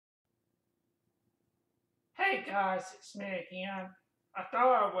Hey guys, it's me again. I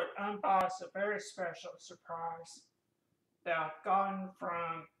thought I would unbox a very special surprise that I've gotten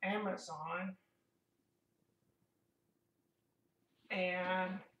from Amazon.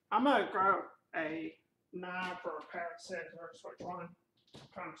 And I'm going to grab a knife or a pair of scissors. Which one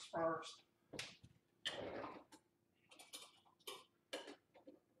comes first?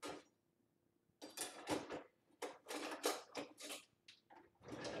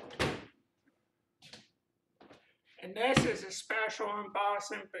 And this is a special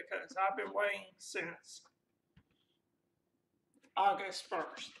unboxing because I've been waiting since August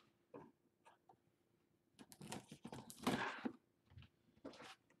 1st.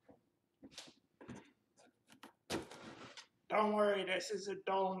 Don't worry, this is a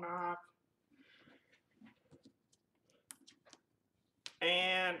dull knife.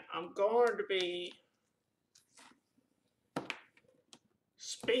 And I'm going to be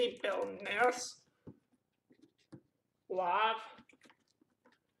speed building this live.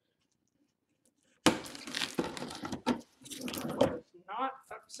 It's not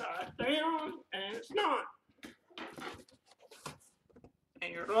upside down, and it's not.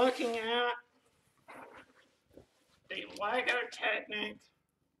 And you're looking at the Lego Technic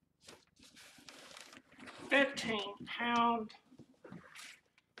 15-pound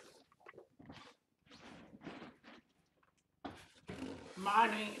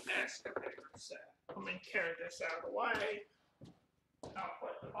mining excavator set. Let me carry this out of the way. I'll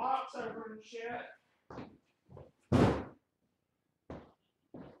put the box over and shit.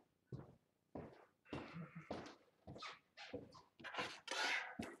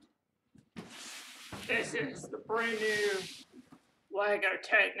 This is the brand new Lego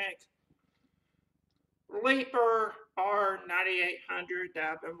Technic Liebherr R9800 that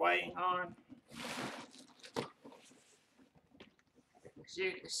I've been waiting on. As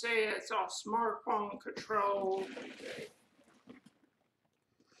you can see, it's all smartphone controlled.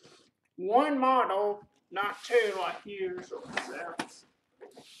 One model, not two like usual sets.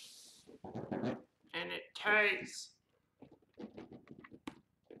 And it takes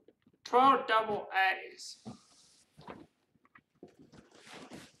 12 double A's.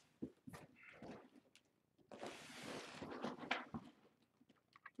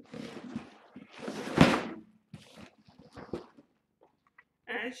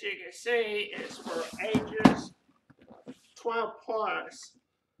 As you can see, it's for ages 12 plus.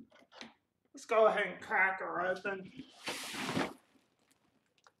 Let's go ahead and crack her open.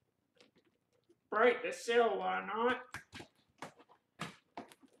 Break the seal, why not?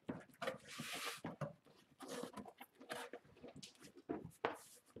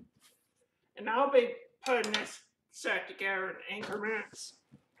 And I'll be putting this set together in increments.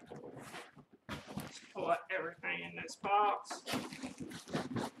 Let's put everything in this box.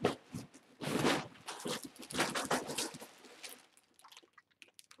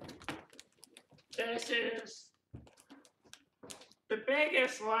 This is the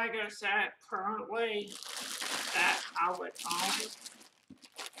biggest Lego set currently that I would own.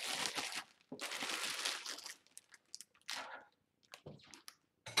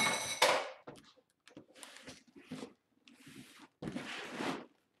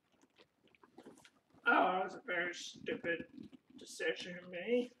 Oh, that was a very stupid decision of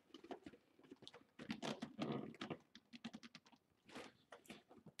me.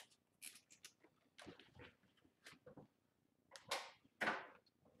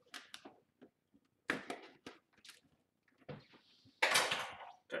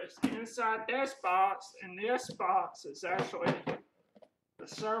 Because inside this box, and this box is actually the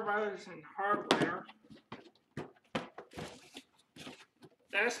servos and hardware.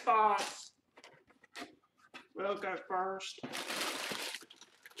 This box will go first.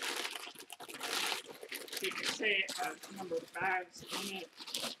 You can see it has a number of bags in it.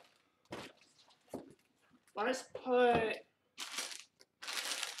 Let's put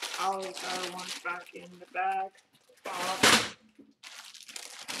all these other ones back in the bag box.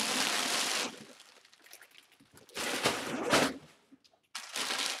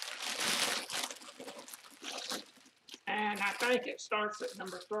 And I think it starts at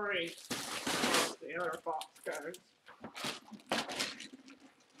number 3 as the other box goes.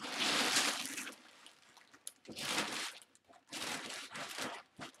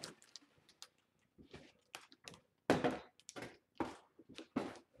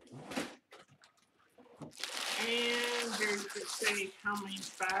 And here you can see how many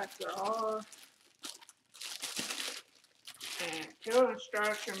bags there are. And 2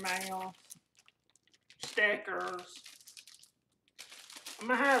 instruction manuals, stickers. I'm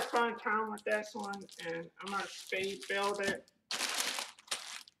going to have a fun time with this one, and I'm going to speed build it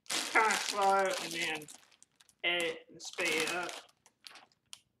kind of slow, and then and speed up.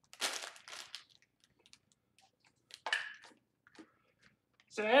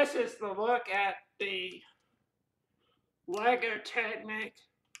 So this is the look at the Lego Technic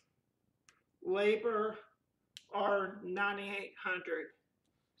Liebherr R9800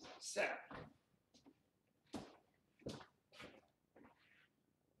 set.